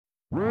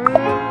Assalamualaikum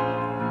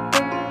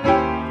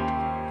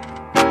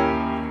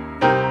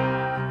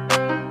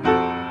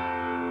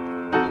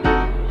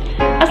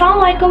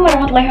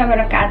warahmatullahi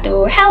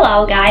wabarakatuh.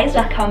 Hello guys,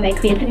 welcome back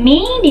with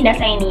me, Dinda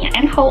Saenia,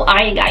 and how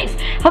are you guys?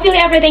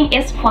 Hopefully everything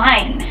is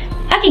fine.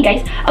 Okay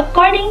guys,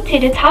 according to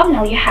the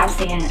thumbnail you have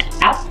seen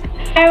up,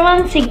 I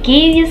want to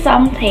give you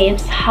some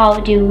tips how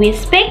do we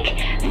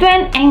speak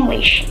fluent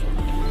English.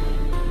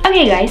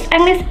 Okay guys,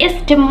 English is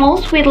the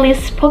most widely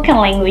spoken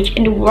language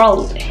in the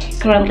world.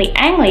 Currently,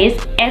 English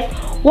is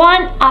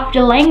one of the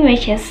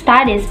languages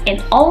studied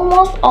in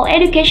almost all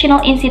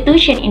educational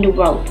institutions in the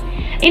world,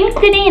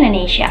 including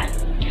Indonesia.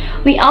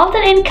 We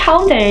often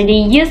encounter the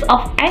use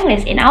of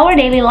English in our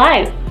daily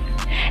life.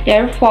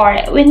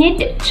 Therefore, we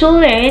need to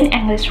learn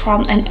English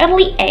from an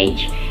early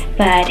age.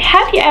 But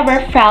have you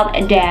ever felt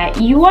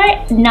that you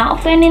are not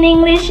fluent in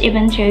English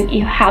even though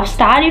you have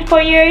studied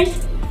for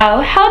years?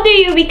 So, how do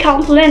you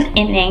become fluent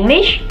in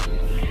English?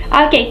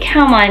 Okay,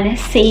 come on,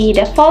 see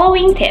the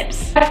following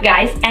tips.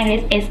 Guys,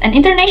 English is an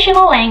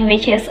international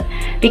language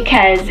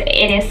because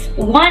it is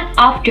one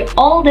of the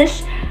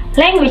oldest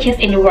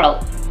languages in the world.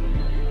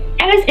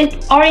 English is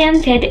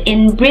oriented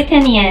in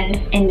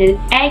Britannian in the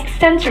 8th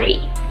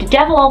century. The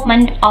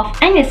development of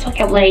English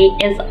vocabulary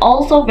is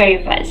also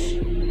very fast.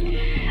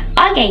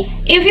 Okay,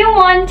 if you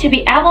want to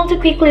be able to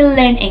quickly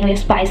learn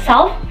English by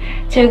yourself,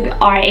 to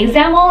our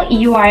example,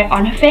 you are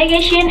on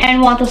vacation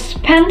and want to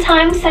spend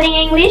time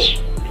studying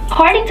English,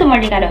 according to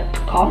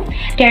merdeka.com,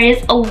 there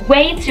is a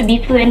way to be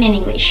fluent in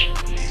English.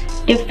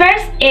 The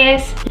first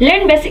is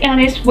learn basic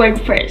English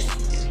word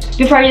first.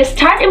 Before you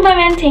start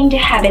implementing the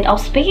habit of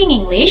speaking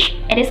English,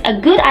 it is a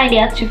good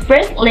idea to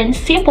first learn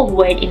simple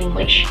words in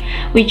English,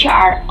 which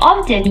are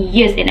often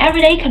used in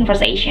everyday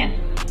conversation.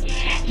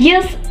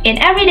 Used in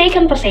everyday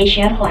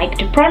conversation like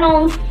the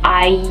pronouns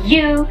I,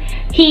 you,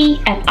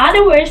 he, and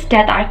other words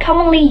that are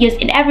commonly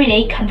used in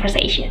everyday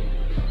conversation.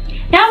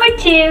 Number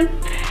 2.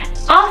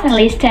 Often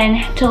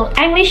listen to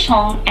English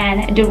songs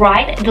and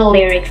write the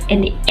lyrics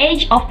in the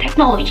age of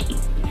technology.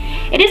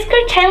 It is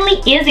certainly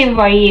easy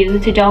for you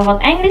to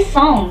download English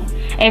songs.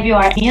 If you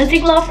are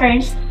music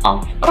lovers,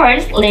 of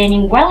course,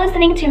 learning while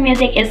listening to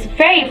music is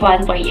very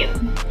fun for you,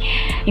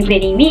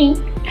 including me.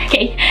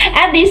 Okay,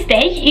 at this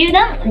stage, you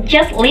don't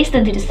just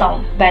listen to the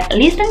song, but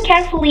listen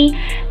carefully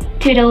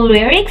to the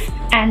lyrics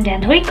and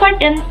then record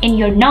them in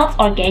your notes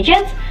or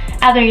gadgets.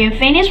 After you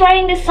finish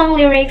writing the song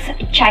lyrics,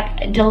 check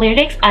the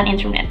lyrics on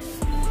internet.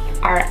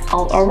 Are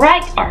all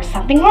alright or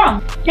something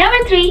wrong?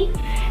 Number 3.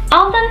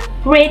 Often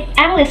read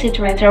English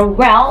literature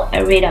well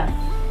written.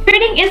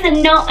 Reading is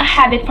not a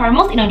habit for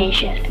most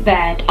Indonesians,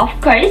 but of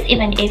course,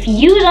 even if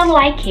you don't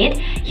like it,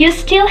 you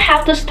still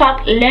have to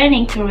start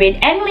learning to read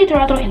any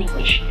literature in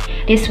English.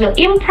 This will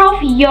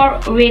improve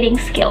your reading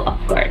skill, of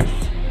course.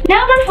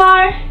 Number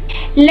 4.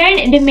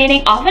 Learn the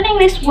meaning of an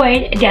English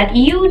word that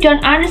you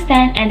don't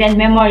understand and then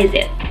memorize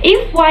it.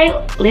 If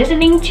while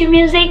listening to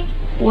music,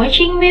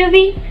 watching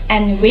movie,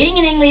 and reading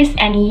in English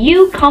and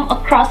you come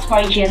across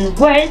foreign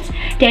words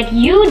that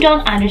you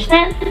don't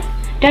understand,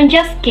 don't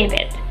just skip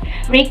it.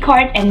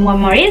 Record and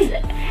memorize.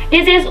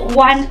 This is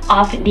one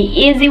of the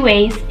easy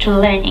ways to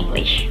learn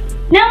English.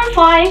 Number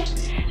 5.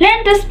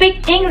 Learn to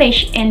speak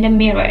English in the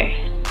mirror.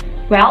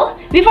 Well,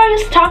 before you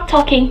start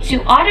talking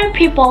to other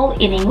people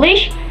in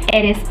English,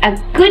 it is a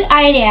good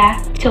idea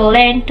to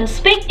learn to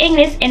speak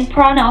English in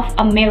front of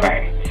a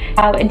mirror,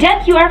 so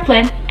that you are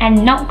fluent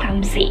and not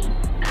clumsy.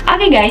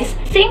 Okay guys,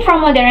 seeing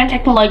from modern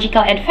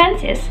technological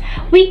advances,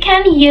 we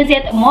can use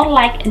it more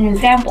like an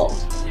example.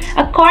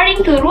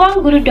 According to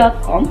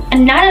ruangguru.com,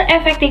 another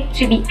effective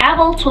to be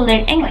able to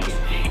learn English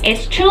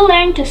is to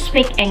learn to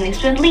speak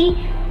English fluently.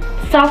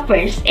 So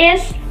first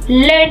is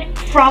learn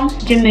from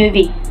the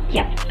movie.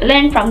 Yeah,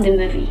 learn from the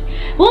movie.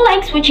 Who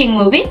likes watching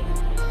movie?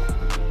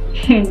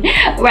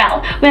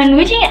 Well, when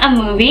watching a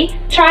movie,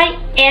 try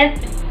it.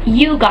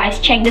 You guys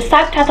check the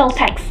subtitle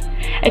text.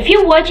 If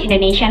you watch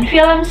Indonesian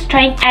films,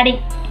 try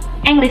adding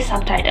English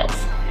subtitles.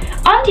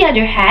 On the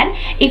other hand,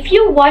 if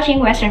you're watching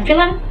Western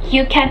film,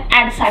 you can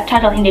add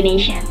subtitle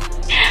Indonesian.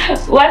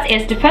 What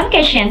is the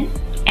function?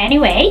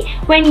 Anyway,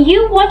 when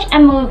you watch a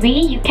movie,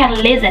 you can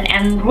listen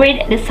and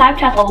read the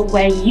subtitle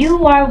where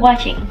you are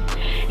watching.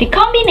 The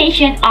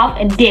combination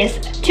of these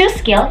two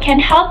skills can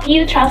help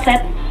you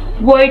translate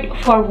word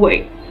for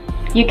word.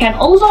 You can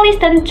also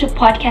listen to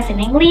podcasts in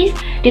English.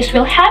 This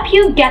will help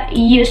you get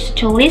used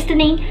to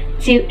listening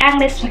to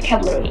English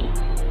vocabulary.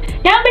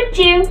 Number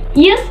 2.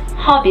 Use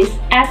hobbies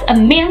as a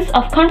means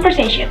of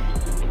conversation.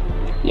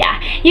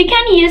 Yeah, you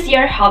can use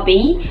your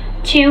hobby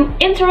to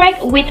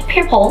interact with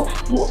people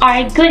who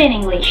are good in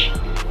English.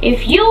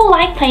 If you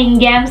like playing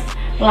games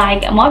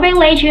like Mobile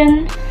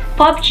Legends,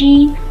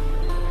 PUBG,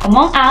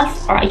 Among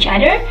Us, or each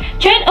other,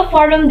 join a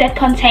forum that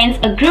contains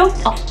a group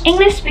of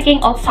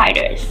English-speaking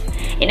outsiders.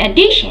 In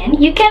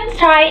addition, you can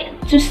try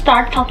to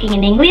start talking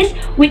in English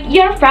with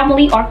your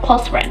family or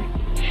close friend.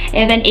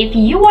 Even if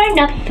you are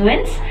not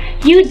fluent,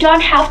 you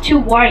don't have to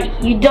worry.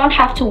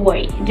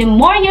 The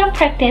more you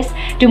practice,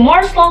 the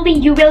more slowly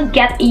you will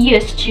get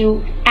used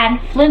to and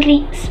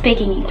fluently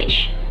speaking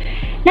English.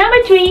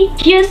 Number 3,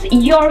 use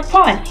your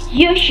phone.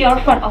 Use your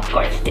phone, of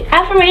course. The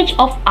average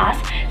of us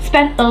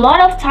spend a lot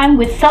of time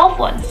with cell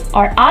phones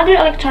or other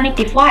electronic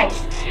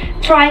device.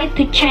 Try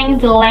to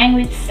change the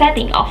language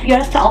setting of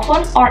your cell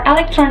phone or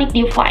electronic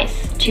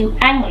device to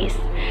English,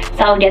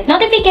 so that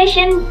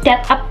notification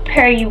that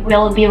appear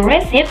will be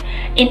received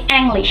in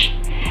English.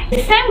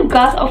 The same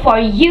goes for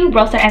you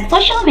browser and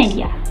social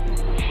media.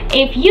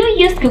 If you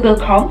use Google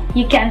Chrome,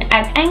 you can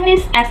add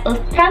English as a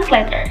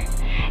translator.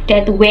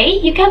 That way,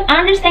 you can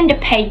understand the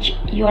page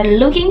you are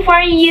looking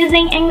for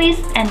using English,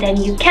 and then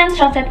you can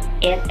translate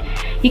it.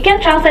 You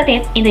can translate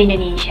it into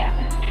Indonesia.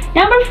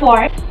 Number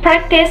 4,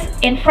 practice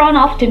in front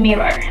of the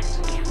mirror.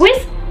 Who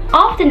is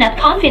often not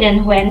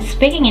confident when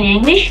speaking in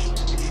English?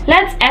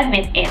 Let's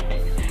admit it.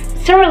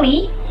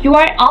 Surely, you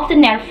are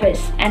often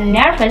nervous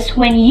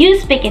when you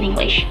speak in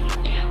English.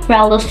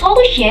 Well, the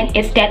solution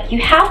is that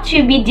you have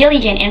to be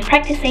diligent in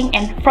practicing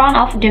in front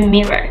of the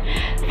mirror.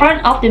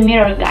 Front of the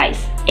mirror,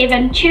 guys.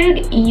 Even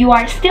though you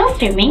are still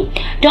streaming,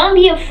 don't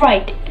be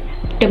afraid.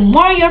 The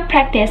more you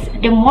practice,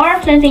 the more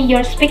fluent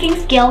your speaking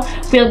skill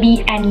will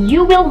be, and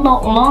you will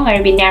no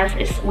longer be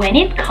nervous when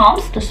it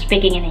comes to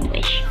speaking in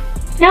English.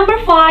 Number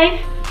 5,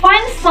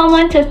 find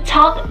someone to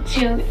talk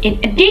to in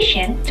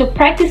addition to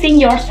practicing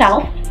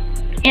yourself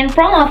in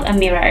front of a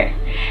mirror.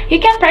 You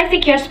can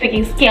practice your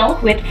speaking skill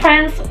with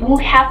friends who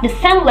have the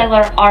same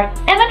level or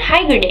even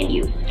higher than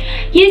you.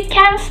 You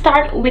can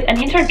start with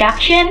an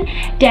introduction,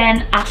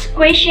 then ask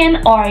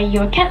question, or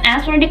you can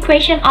answer the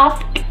question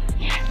asked.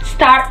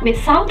 Start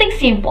with something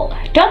simple.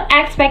 Don't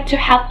expect to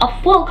have a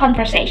full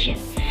conversation.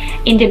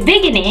 In the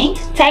beginning,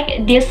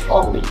 take this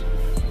slowly.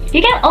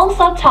 You can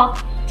also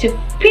talk to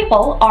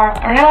people or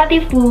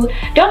relatives who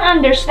don't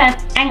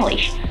understand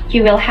English.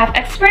 You will have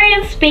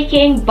experience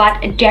speaking, but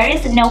there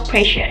is no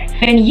pressure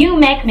when you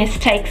make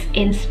mistakes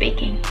in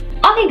speaking.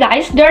 Okay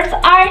guys, those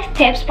are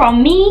tips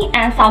from me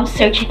and some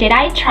search that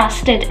I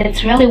trusted.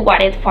 It's really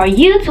worth it for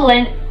you to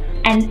learn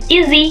an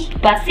easy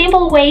but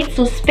simple way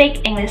to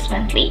speak English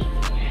fluently.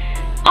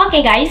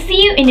 Okay guys,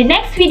 see you in the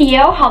next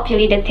video.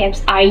 Hopefully the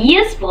tips are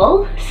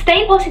useful.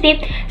 Stay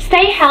positive,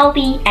 stay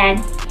healthy,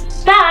 and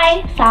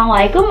bye.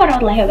 Assalamualaikum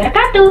warahmatullahi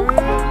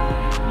wabarakatuh.